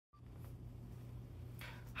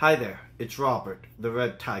Hi there, it's Robert, the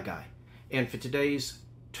Red Tie Guy, and for today's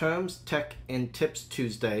Terms, Tech, and Tips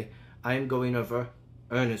Tuesday, I am going over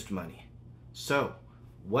earnest money. So,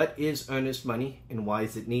 what is earnest money and why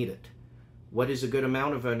is it needed? What is a good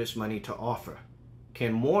amount of earnest money to offer?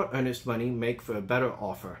 Can more earnest money make for a better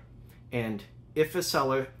offer? And if a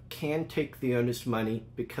seller can take the earnest money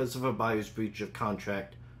because of a buyer's breach of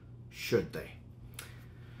contract, should they?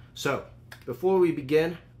 So, before we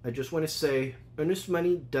begin, I just want to say earnest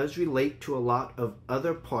money does relate to a lot of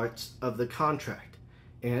other parts of the contract.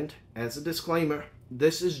 And as a disclaimer,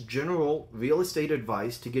 this is general real estate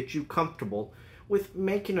advice to get you comfortable with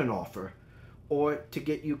making an offer or to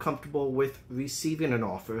get you comfortable with receiving an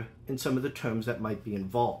offer and some of the terms that might be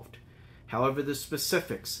involved. However, the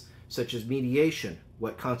specifics, such as mediation,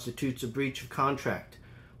 what constitutes a breach of contract,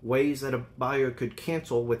 ways that a buyer could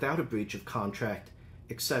cancel without a breach of contract,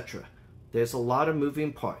 etc. There's a lot of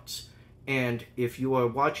moving parts, and if you are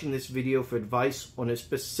watching this video for advice on a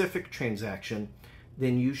specific transaction,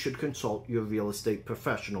 then you should consult your real estate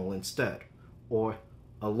professional instead, or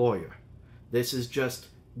a lawyer. This is just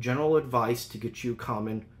general advice to get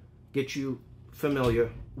you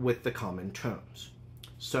familiar with the common terms.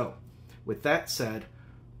 So, with that said,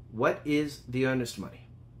 what is the earnest money?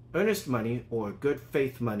 Earnest money, or good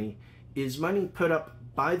faith money, is money put up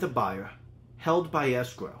by the buyer, held by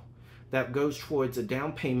escrow, that goes towards a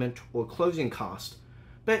down payment or closing cost,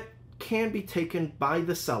 but can be taken by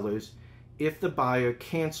the sellers if the buyer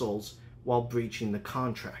cancels while breaching the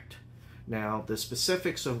contract. Now, the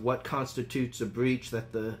specifics of what constitutes a breach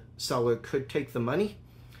that the seller could take the money,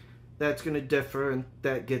 that's going to differ, and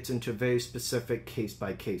that gets into a very specific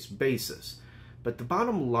case-by-case basis. But the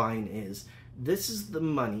bottom line is, this is the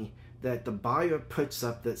money that the buyer puts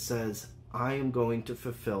up that says, I am going to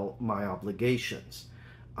fulfill my obligations.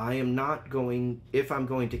 I am not going, if I'm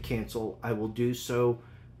going to cancel, I will do so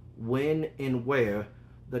when and where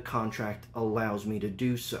the contract allows me to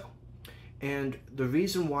do so. And the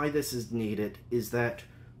reason why this is needed is that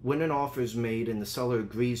when an offer is made and the seller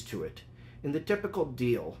agrees to it, in the typical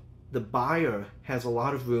deal, the buyer has a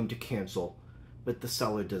lot of room to cancel, but the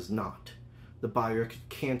seller does not. The buyer could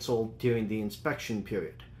cancel during the inspection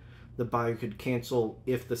period. The buyer could cancel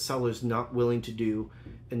if the seller is not willing to do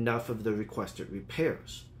enough of the requested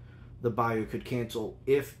repairs. The buyer could cancel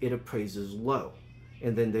if it appraises low.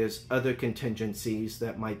 And then there's other contingencies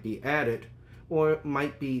that might be added or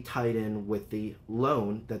might be tied in with the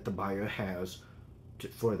loan that the buyer has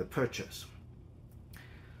for the purchase.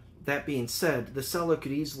 That being said, the seller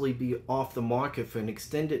could easily be off the market for an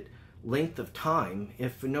extended length of time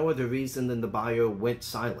if for no other reason than the buyer went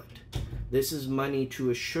silent. This is money to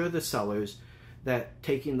assure the sellers that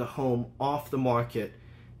taking the home off the market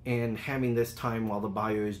and having this time while the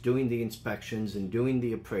buyer is doing the inspections and doing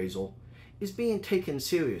the appraisal is being taken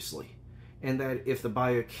seriously, and that if the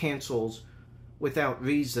buyer cancels without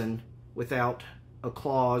reason, without a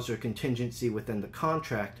clause or contingency within the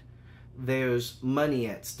contract, there's money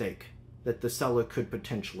at stake that the seller could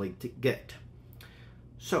potentially get.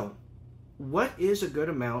 So, what is a good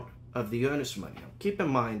amount of the earnest money? Now, keep in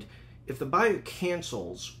mind, if the buyer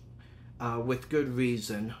cancels with good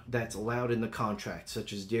reason that's allowed in the contract,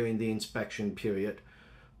 such as during the inspection period,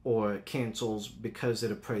 or cancels because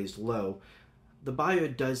it appraised low, the buyer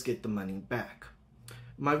does get the money back.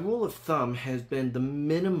 My rule of thumb has been the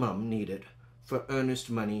minimum needed for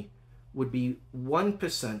earnest money would be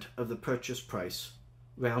 1% of the purchase price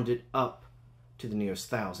rounded up to the nearest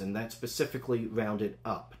thousand. That's specifically rounded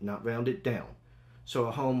up, not rounded down. So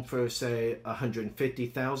a home for, say,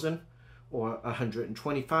 $150,000 or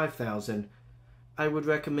 $125,000, I would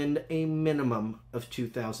recommend a minimum of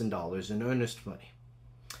 $2,000 in earnest money.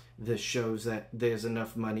 This shows that there's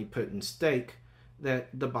enough money put in stake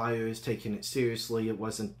that the buyer is taking it seriously. It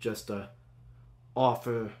wasn't just a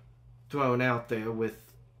offer thrown out there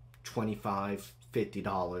with $25,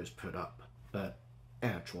 $50 put up, but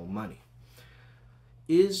actual money.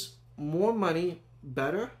 Is more money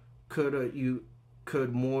better?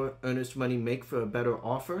 Could more earnest money make for a better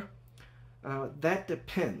offer? That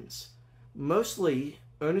depends. Mostly,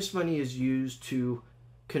 earnest money is used to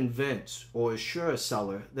convince or assure a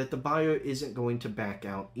seller that the buyer isn't going to back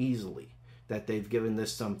out easily, that they've given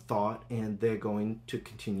this some thought and they're going to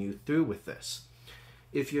continue through with this.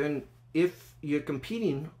 If you're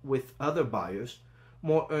competing with other buyers,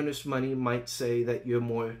 more earnest money might say that you're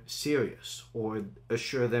more serious, or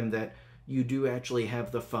assure them that you do actually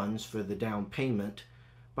have the funds for the down payment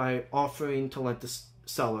by offering to let the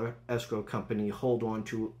seller escrow company hold on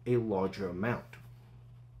to a larger amount.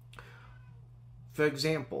 For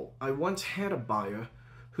example, I once had a buyer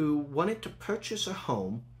who wanted to purchase a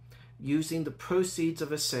home using the proceeds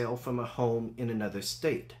of a sale from a home in another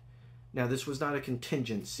state. Now, this was not a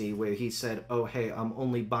contingency where he said, oh, hey, I'm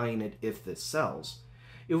only buying it if this sells.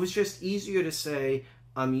 It was just easier to say,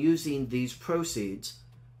 I'm using these proceeds,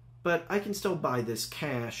 but I can still buy this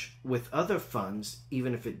cash with other funds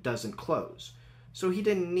even if it doesn't close. So he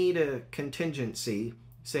didn't need a contingency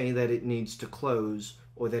saying that it needs to close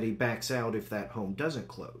or that he backs out if that home doesn't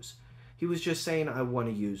close. He was just saying, I want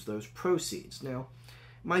to use those proceeds. Now,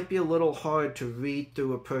 it might be a little hard to read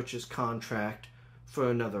through a purchase contract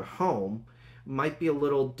for another home. It might be a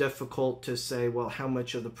little difficult to say, well, how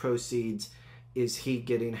much of the proceeds is he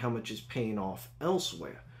getting, how much is paying off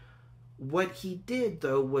elsewhere. What he did,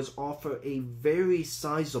 though, was offer a very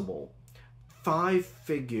sizable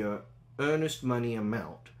 5-figure earnest money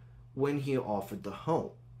amount when he offered the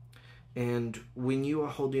home. And when you are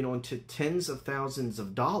holding on to tens of thousands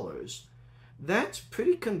of dollars, that's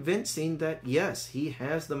pretty convincing that, yes, he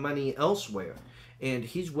has the money elsewhere, and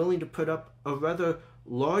he's willing to put up a rather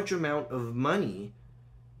large amount of money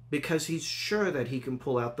because he's sure that he can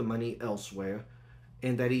pull out the money elsewhere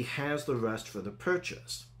and that he has the rest for the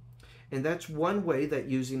purchase. And that's one way that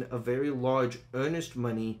using a very large earnest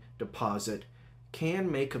money deposit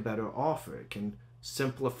can make a better offer. It can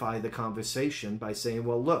simplify the conversation by saying,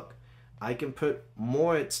 well, look, I can put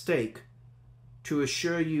more at stake to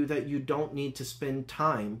assure you that you don't need to spend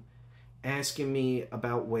time asking me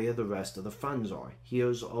about where the rest of the funds are.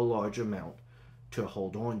 Here's a large amount to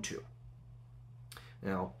hold on to.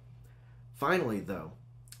 Now, finally, though,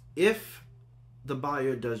 if the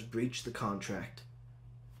buyer does breach the contract,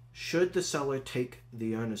 should the seller take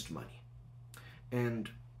the earnest money? And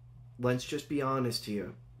let's just be honest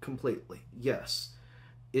here completely. Yes,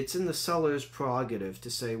 it's in the seller's prerogative to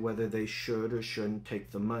say whether they should or shouldn't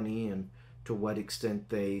take the money and to what extent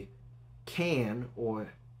they can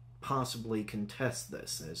or possibly contest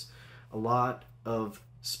this. There's a lot of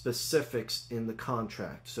specifics in the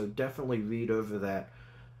contract, so definitely read over that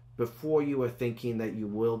before you are thinking that you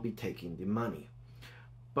will be taking the money.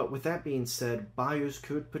 But with that being said, buyers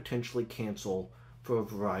could potentially cancel for a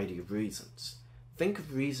variety of reasons. Think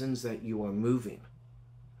of reasons that you are moving.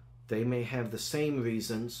 They may have the same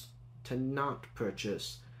reasons to not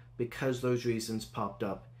purchase because those reasons popped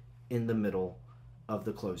up in the middle of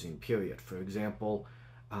the closing period. For example,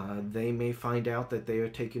 they may find out that they are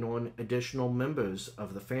taking on additional members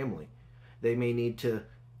of the family. They may need to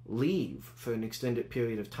leave for an extended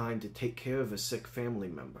period of time to take care of a sick family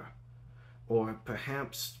member. Or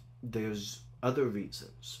perhaps there's other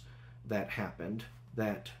reasons that happened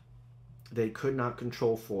that they could not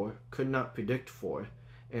control for, could not predict for,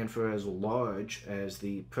 and for as large as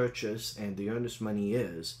the purchase and the earnest money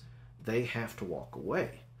is, they have to walk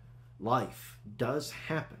away. Life does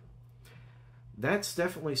happen. That's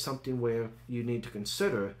definitely something where you need to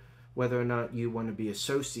consider whether or not you want to be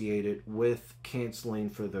associated with canceling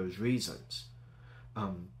for those reasons.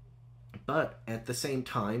 But at the same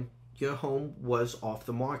time, your home was off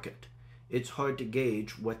the market. It's hard to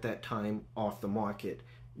gauge what that time off the market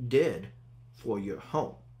did for your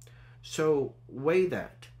home. So weigh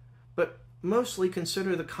that, but mostly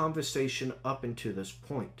consider the conversation up until this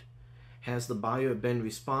point. Has the buyer been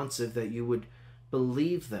responsive that you would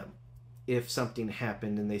believe them if something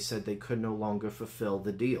happened and they said they could no longer fulfill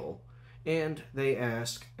the deal, and they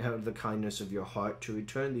ask out of the kindness of your heart to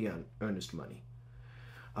return the earnest money?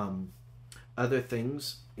 Other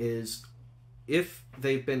things is if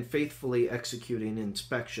they've been faithfully executing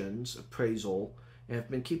inspections, appraisal, and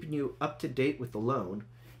have been keeping you up to date with the loan,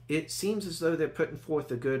 it seems as though they're putting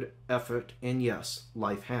forth a good effort, and yes,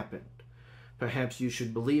 life happened. Perhaps you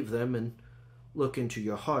should believe them and look into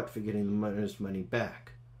your heart for getting the earnest money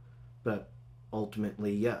back. But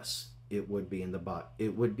ultimately, yes, it would be in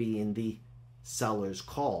the seller's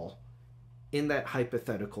call in that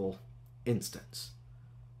hypothetical instance.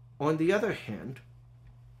 On the other hand,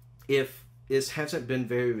 if this hasn't been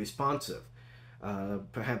very responsive,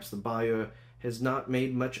 perhaps the buyer has not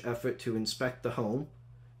made much effort to inspect the home,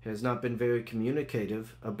 has not been very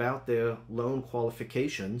communicative about their loan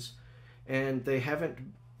qualifications, and they haven't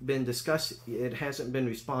been it hasn't been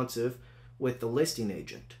responsive with the listing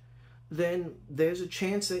agent, then there's a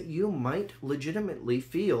chance that you might legitimately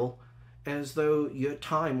feel as though your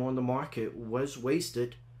time on the market was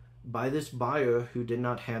wasted by this buyer who did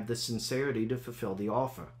not have the sincerity to fulfill the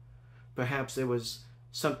offer. Perhaps there was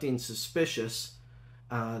something suspicious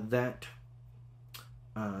that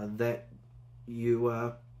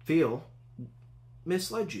you feel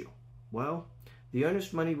misled you. Well, the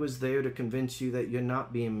earnest money was there to convince you that you're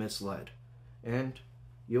not being misled, and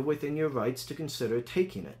you're within your rights to consider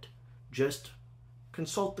taking it. Just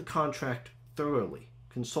consult the contract thoroughly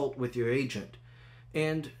consult with your agent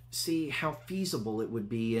and see how feasible it would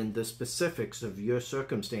be in the specifics of your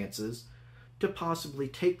circumstances to possibly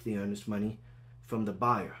take the earnest money from the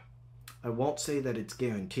buyer. I won't say that it's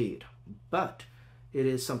guaranteed, but it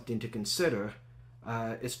is something to consider,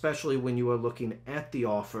 especially when you are looking at the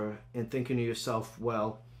offer and thinking to yourself,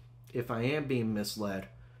 well, if I am being misled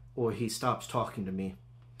or he stops talking to me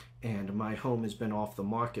and my home has been off the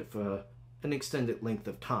market for an extended length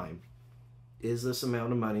of time, is this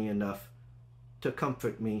amount of money enough to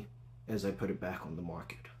comfort me as I put it back on the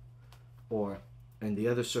market? Or in the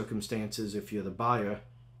other circumstances, if you're the buyer,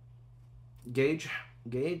 gauge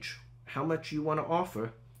how much you want to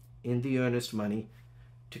offer in the earnest money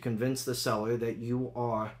to convince the seller that you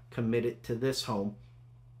are committed to this home.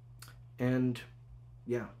 And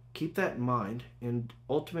yeah, keep that in mind, and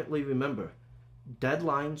ultimately remember,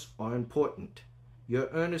 deadlines are important. Your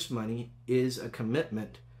earnest money is a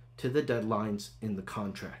commitment to the deadlines in the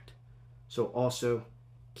contract. So also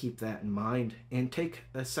keep that in mind and take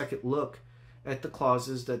a second look at the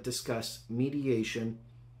clauses that discuss mediation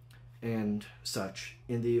and such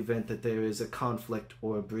in the event that there is a conflict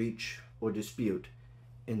or a breach or dispute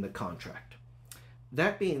in the contract.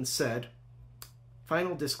 That being said,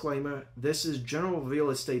 final disclaimer, this is general real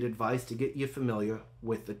estate advice to get you familiar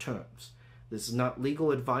with the terms. This is not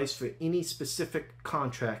legal advice for any specific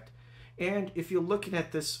contract, and if you're looking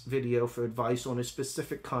at this video for advice on a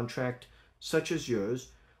specific contract such as yours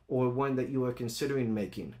or one that you are considering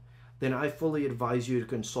making, then I fully advise you to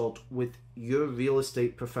consult with your real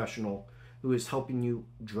estate professional who is helping you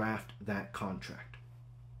draft that contract.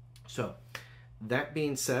 So, that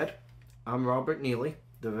being said, I'm Robert Neely,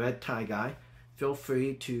 the Red Tie Guy. Feel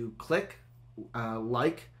free to click,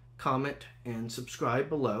 like, comment, and subscribe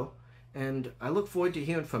below. And I look forward to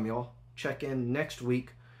hearing from y'all. Check in next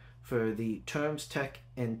week for the Terms, Tech,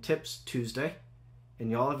 and Tips Tuesday. And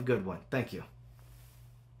y'all have a good one. Thank you.